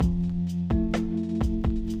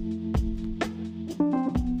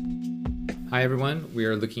Hi everyone, we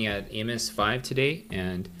are looking at Amos 5 today,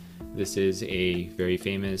 and this is a very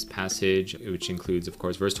famous passage which includes, of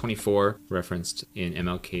course, verse 24, referenced in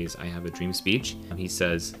MLK's I Have a Dream speech. He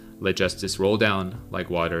says, "Let justice roll down like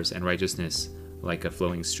waters and righteousness like a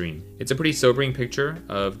flowing stream." It's a pretty sobering picture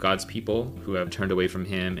of God's people who have turned away from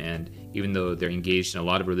him, and even though they're engaged in a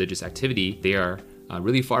lot of religious activity, they are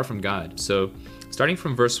really far from God. So starting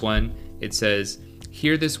from verse 1, it says,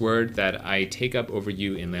 "Hear this word that I take up over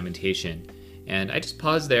you in lamentation." And I just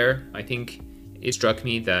paused there. I think it struck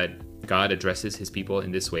me that God addresses his people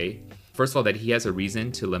in this way. First of all, that he has a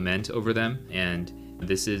reason to lament over them, and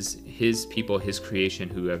this is his people, his creation,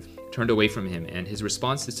 who have turned away from him, and his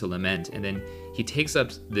response is to lament. And then he takes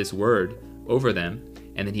up this word over them,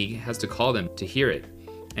 and then he has to call them to hear it.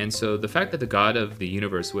 And so the fact that the God of the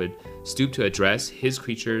universe would stoop to address his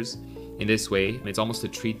creatures in this way, it's almost to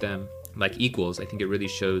treat them like equals. I think it really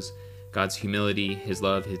shows God's humility, his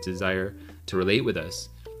love, his desire to relate with us.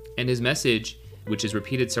 And his message, which is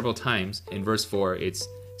repeated several times in verse 4, it's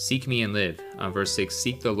seek me and live. Verse 6,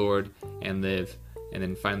 seek the Lord and live. And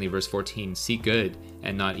then finally verse 14, seek good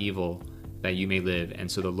and not evil, that you may live.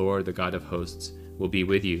 And so the Lord, the God of hosts, will be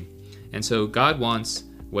with you. And so God wants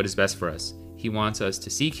what is best for us. He wants us to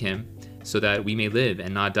seek him so that we may live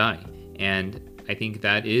and not die. And I think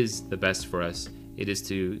that is the best for us. It is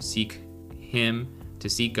to seek him, to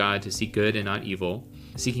seek God, to seek good and not evil.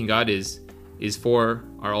 Seeking God is for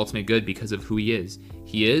our ultimate good because of who he is.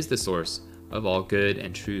 He is the source of all good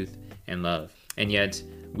and truth and love. And yet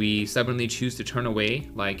we stubbornly choose to turn away,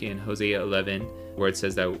 like in Hosea 11, where it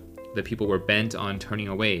says that the people were bent on turning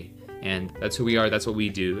away. And that's who we are. That's what we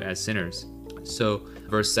do as sinners. So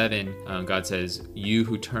verse 7, God says, "You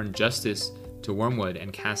who turn justice to wormwood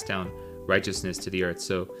and cast down righteousness to the earth."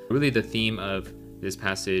 So really the theme of this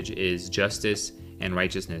passage is justice and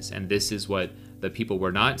righteousness. And this is what the people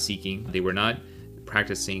were not seeking. They were not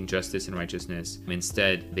practicing justice and righteousness.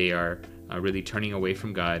 Instead, they are really turning away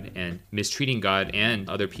from God and mistreating God and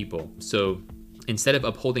other people. So instead of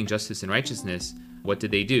upholding justice and righteousness, what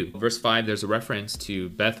did they do? Verse 5, there's a reference to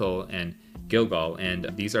Bethel and Gilgal, and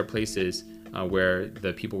these are places where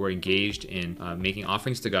the people were engaged in making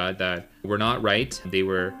offerings to God that were not right. They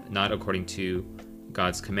were not according to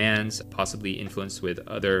God's commands, possibly influenced with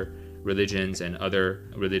other religions and other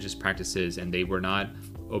religious practices, and they were not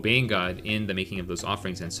obeying God in the making of those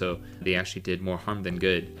offerings, and so they actually did more harm than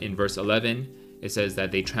good. In verse 11, it says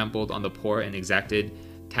that they trampled on the poor and exacted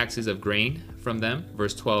taxes of grain from them.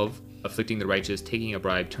 Verse 12, afflicting the righteous, taking a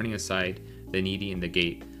bribe, turning aside the needy in the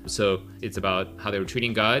gate. So it's about how they were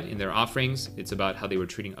treating God in their offerings. It's about how they were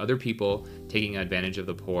treating other people, taking advantage of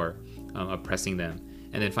the poor, oppressing them.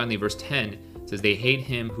 And then finally, verse 10 says they hate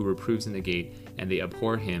him who reproves in the gate, and they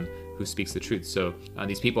abhor him who speaks the truth. So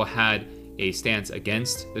these people had a stance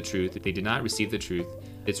against the truth. They did not receive the truth.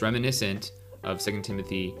 It's reminiscent of 2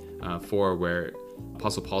 Timothy 4, where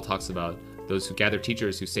Apostle Paul talks about those who gather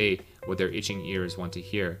teachers who say what their itching ears want to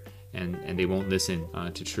hear, and they won't listen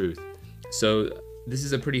to truth. So this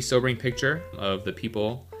is a pretty sobering picture of the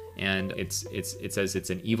people, and it says it's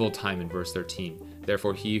an evil time in verse 13.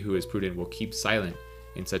 Therefore he who is prudent will keep silent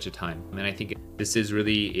in such a time. And I think this is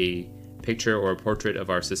really a picture or a portrait of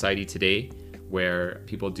our society today, where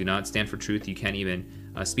people do not stand for truth. You can't even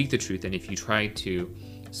speak the truth. And if you try to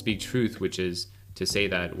speak truth, which is to say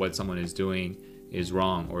that what someone is doing is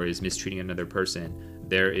wrong or is mistreating another person,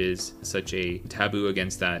 there is such a taboo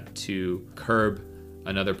against that, to curb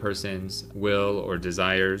another person's will or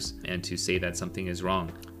desires and to say that something is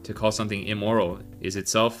wrong. To call something immoral is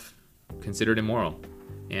itself considered immoral.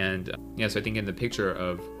 And so I think in the picture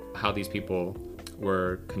of how these people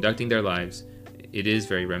were conducting their lives, it is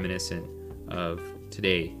very reminiscent of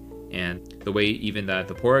today, and the way even that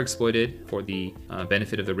the poor are exploited for the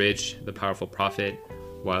benefit of the rich, the powerful profit,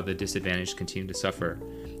 while the disadvantaged continue to suffer.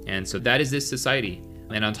 And so that is this society.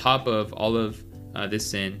 And on top of all of this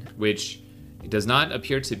sin, which does not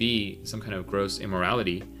appear to be some kind of gross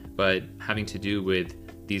immorality, but having to do with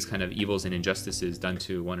these kind of evils and injustices done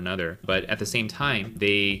to one another. But at the same time,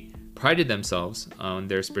 they prided themselves on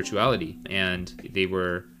their spirituality, and they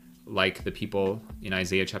were like the people in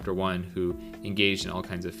Isaiah chapter 1 who engaged in all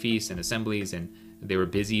kinds of feasts and assemblies, and they were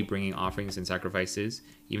busy bringing offerings and sacrifices,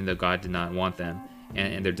 even though God did not want them.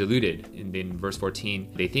 And they're deluded. And in verse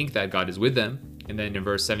 14, they think that God is with them. And then in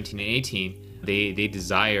verse 17 and 18, they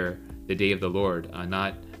desire the day of the Lord,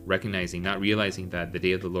 not recognizing, not realizing that the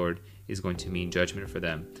day of the Lord is going to mean judgment for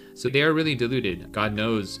them. So they are really deluded. God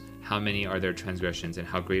knows how many are their transgressions and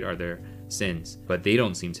how great are their sins, but they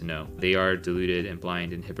don't seem to know. They are deluded and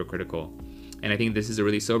blind and hypocritical. And I think this is a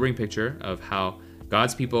really sobering picture of how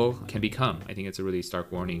God's people can become. I think it's a really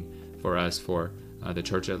stark warning for us, for the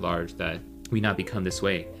church at large, that we not become this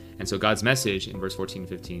way. And so God's message in verse 14 and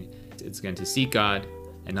 15, it's going to seek God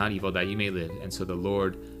and not evil, that you may live. And so the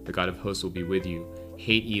Lord, the God of hosts, will be with you.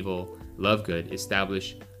 Hate evil, love good,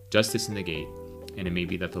 establish justice in the gate. And it may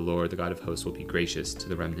be that the Lord, the God of hosts, will be gracious to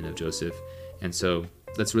the remnant of Joseph. And so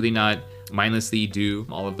let's really not mindlessly do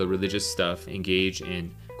all of the religious stuff, engage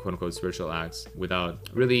in quote unquote spiritual acts without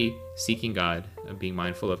really seeking God, being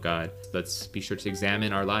mindful of God. Let's be sure to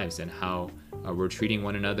examine our lives and how we're treating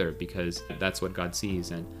one another, because that's what God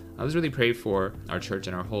sees. And I was really pray for our church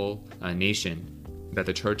and our whole nation, that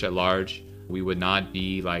the church at large, we would not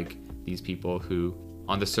be like these people who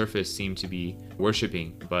on the surface seem to be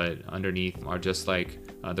worshiping, but underneath are just like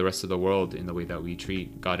the rest of the world in the way that we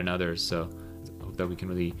treat God and others. So I hope that we can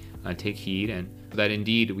really take heed, and that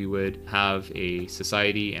indeed we would have a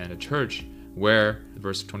society and a church where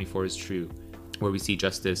verse 24 is true, where we see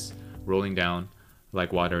justice rolling down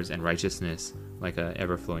like waters and righteousness like an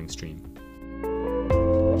ever-flowing stream.